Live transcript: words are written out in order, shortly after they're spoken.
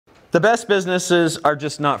The best businesses are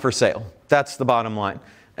just not for sale. That's the bottom line.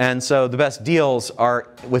 And so the best deals are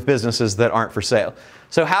with businesses that aren't for sale.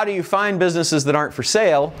 So how do you find businesses that aren't for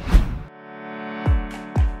sale?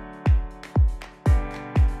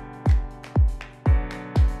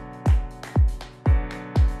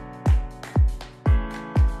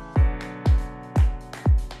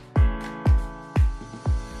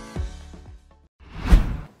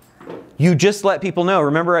 You just let people know.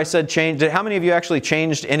 Remember I said change. How many of you actually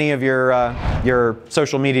changed any of your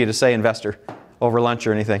social media to say investor over lunch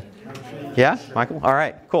or anything? Yeah, Michael? All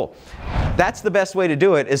right, cool. That's the best way to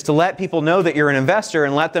do it, is to let people know that you're an investor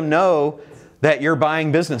and let them know that you're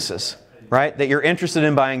buying businesses, right? That you're interested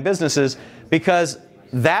in buying businesses, because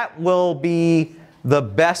that will be the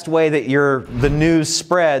best way that the news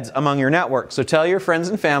spreads among your network. So tell your friends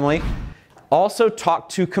and family. Also talk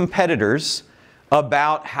to competitors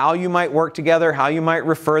about how you might work together, how you might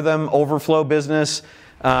refer them, overflow business.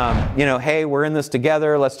 You know, hey, we're in this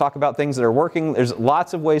together. Let's talk about things that are working. There's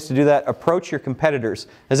lots of ways to do that. Approach your competitors.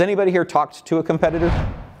 Has anybody here talked to a competitor?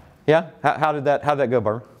 Yeah? How did that go,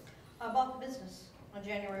 Barbara? I bought the business on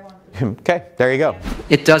January 1. Okay, there you go.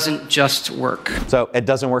 It doesn't just work. So it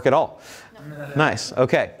doesn't work at all. No. Nice.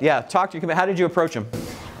 Okay. Yeah. Talk to your competitor. How did you approach them?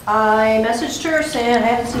 I messaged her saying, I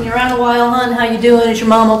haven't seen you around a while, hon. How you doing? Is your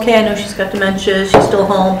mom okay? I know she's got dementia. She's still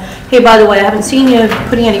home. Hey, by the way, I haven't seen you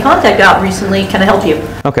putting any contact out recently. Can I help you?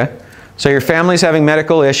 Okay. So your family's having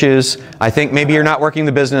medical issues. I think maybe you're not working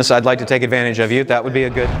the business. I'd like to take advantage of you. That would be a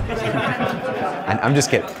good... I'm just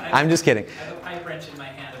kidding. I'm just kidding. I have a pipe wrench in my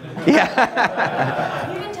hand.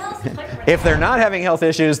 Yeah. You didn't tell us the pipe wrench. If they're not having health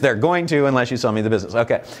issues, they're going to, unless you sell me the business.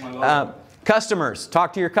 Okay. Customers,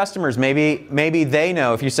 talk to your customers. Maybe they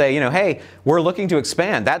know. If you say, you know, hey, we're looking to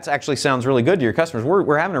expand. That actually sounds really good to your customers.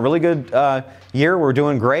 We're having a really good year. We're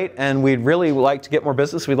doing great, and we'd really like to get more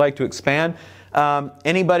business. We'd like to expand.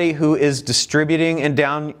 Anybody who is distributing in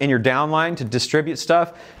your downline to distribute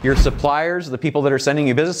stuff, your suppliers, the people that are sending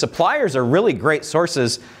you business. Suppliers are really great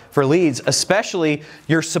sources for leads, especially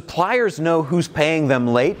your suppliers know who's paying them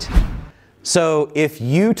late. So if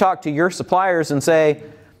you talk to your suppliers and say,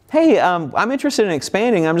 hey, I'm interested in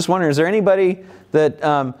expanding. I'm just wondering, is there anybody that,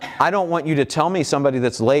 I don't want you to tell me somebody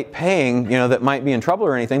that's late paying, you know, that might be in trouble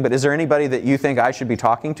or anything, but is there anybody that you think I should be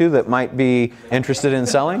talking to that might be interested in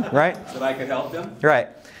selling, right? That I could help them? Right.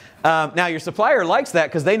 Now your supplier likes that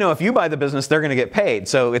because they know if you buy the business, they're going to get paid.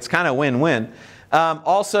 So it's kind of win-win.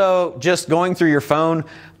 Also, just going through your phone,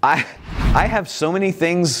 I have so many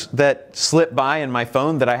things that slip by in my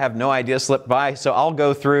phone that I have no idea slip by. So I'll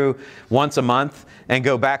go through once a month and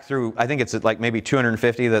go back through, I think it's like maybe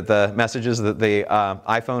 250 that the messages that the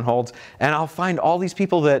iPhone holds. And I'll find all these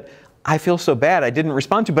people that I feel so bad I didn't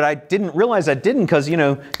respond to, but I didn't realize I didn't because, you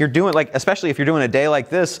know, you're doing, like, especially if you're doing a day like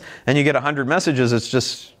this and you get 100 messages, it's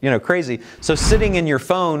just, you know, crazy. So sitting in your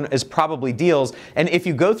phone is probably deals. And if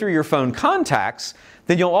you go through your phone contacts,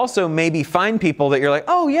 then you'll also maybe find people that you're like,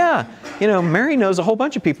 oh yeah, you know, Mary knows a whole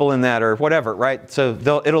bunch of people in that or whatever, right? So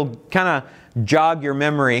it'll kind of jog your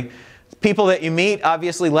memory. People that you meet,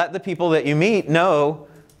 obviously let the people that you meet know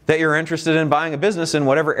that you're interested in buying a business in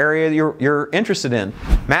whatever area you're interested in.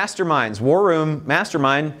 Masterminds, War Room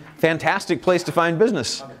Mastermind, fantastic place to find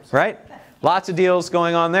business, right? Lots of deals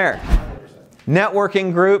going on there.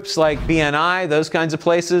 Networking groups like BNI, those kinds of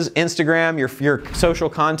places, Instagram, your social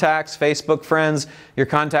contacts, Facebook friends, your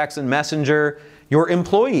contacts in Messenger, your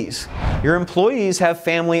employees. Your employees have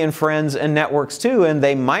family and friends and networks too, and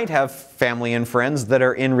they might have family and friends that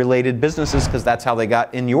are in related businesses because that's how they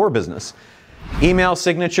got in your business. Email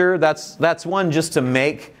signature, that's one just to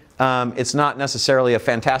make. It's not necessarily a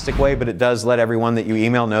fantastic way, but it does let everyone that you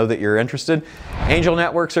email know that you're interested. Angel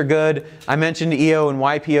networks are good. I mentioned EO and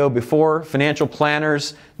YPO before. Financial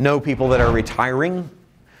planners know people that are retiring.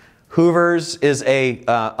 Hoover's is a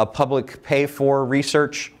public pay-for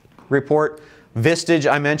research report. Vistage,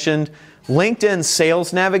 I mentioned. LinkedIn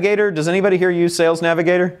Sales Navigator. Does anybody here use Sales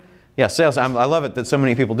Navigator? Yeah, sales. I love it that so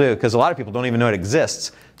many people do because a lot of people don't even know it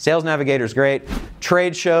exists. Sales Navigator is great.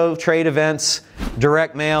 Trade show, trade events,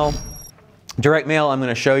 direct mail. Direct mail, I'm going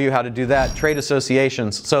to show you how to do that. Trade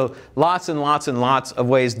associations. So lots and lots and lots of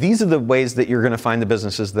ways. These are the ways that you're going to find the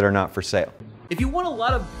businesses that are not for sale. If you want a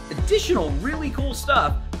lot of additional really cool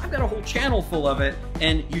stuff, I've got a whole channel full of it,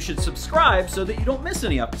 and you should subscribe so that you don't miss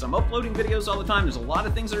any of it, because I'm uploading videos all the time. There's a lot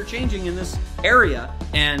of things that are changing in this area,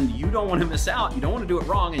 and you don't want to miss out. You don't want to do it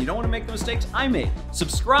wrong, and you don't want to make the mistakes I made.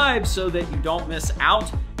 Subscribe so that you don't miss out,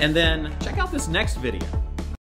 and then check out this next video.